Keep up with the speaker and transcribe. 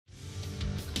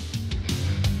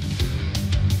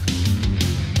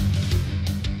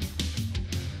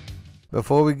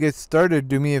Before we get started,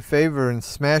 do me a favor and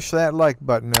smash that like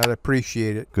button. I'd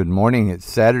appreciate it. Good morning. It's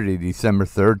Saturday, December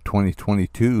 3rd,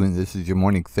 2022, and this is your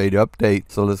morning Theta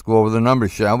update. So let's go over the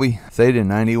numbers, shall we? Theta,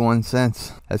 91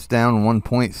 cents. That's down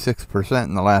 1.6%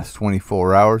 in the last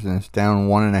 24 hours, and it's down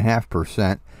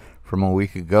 1.5% from a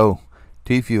week ago.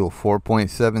 T-Fuel,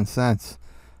 4.7 cents.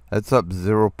 That's up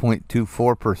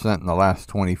 0.24% in the last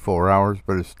 24 hours,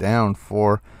 but it's down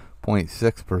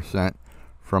 4.6%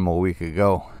 from a week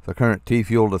ago. The current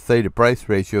T-Fuel to Theta price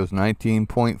ratio is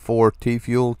 19.4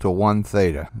 T-Fuel to 1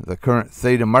 Theta. The current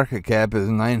Theta market cap is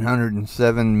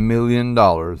 $907 million.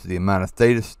 The amount of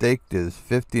Theta staked is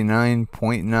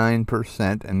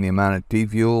 59.9%, and the amount of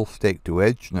T-Fuel staked to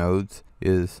edge nodes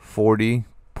is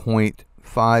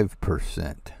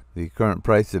 40.5%. The current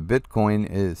price of Bitcoin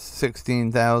is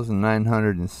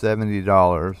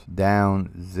 $16,970, down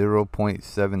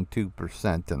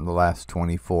 0.72% in the last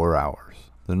 24 hours.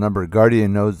 The number of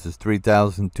Guardian nodes is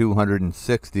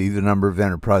 3,260. The number of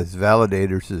enterprise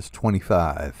validators is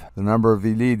 25. The number of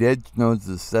elite edge nodes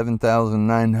is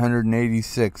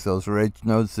 7,986. Those are edge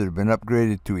nodes that have been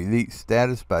upgraded to elite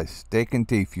status by staking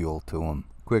T-Fuel to them.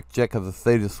 Quick check of the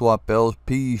Theta swap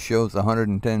LP shows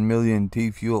 110 million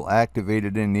T-Fuel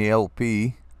activated in the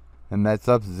LP, and that's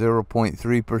up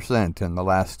 0.3% in the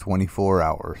last 24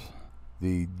 hours.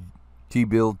 The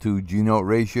T-bill to G-note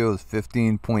ratio is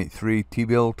 15.3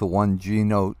 T-bill to 1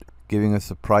 G-note, giving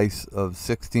us a price of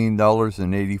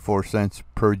 $16.84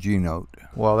 per G-note.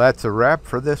 Well, that's a wrap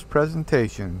for this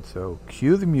presentation, so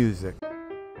cue the music.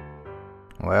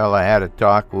 Well, I had a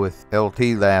talk with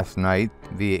LT last night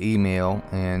via email,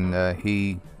 and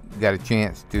he got a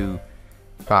chance to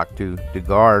talk to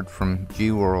DeGard from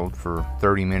G-World for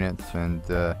 30 minutes, and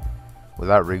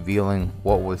without revealing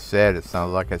what was said, it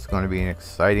sounds like it's going to be an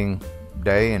exciting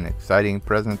day, an exciting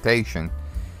presentation.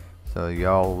 So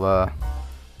y'all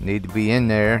need to be in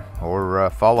there or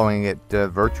following it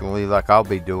virtually like I'll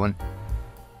be doing,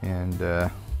 and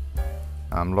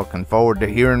I'm looking forward to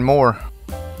hearing more.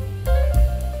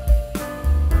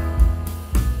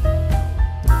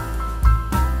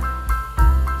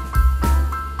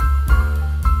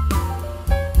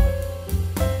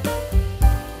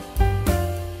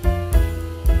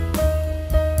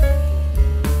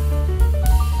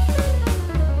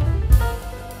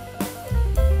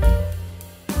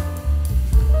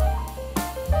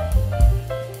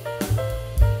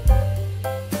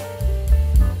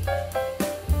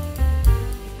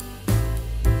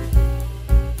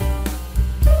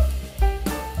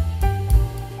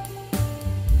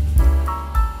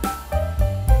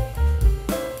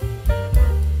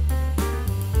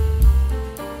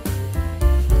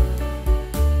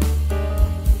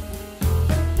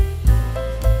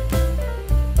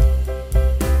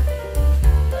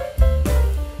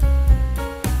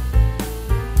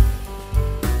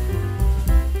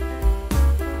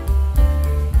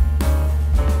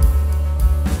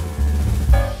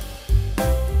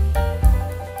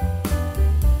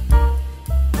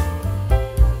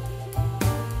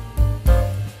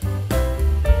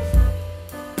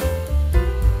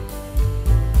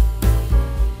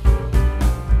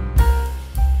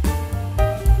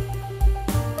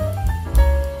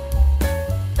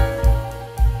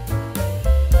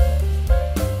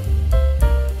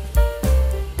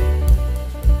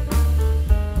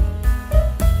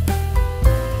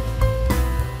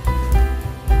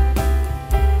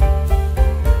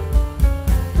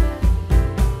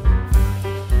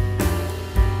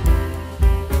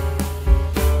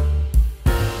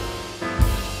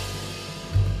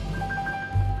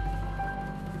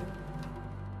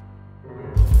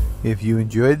 If you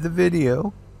enjoyed the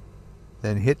video,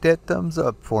 then hit that thumbs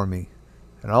up for me,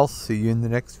 and I'll see you in the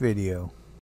next video.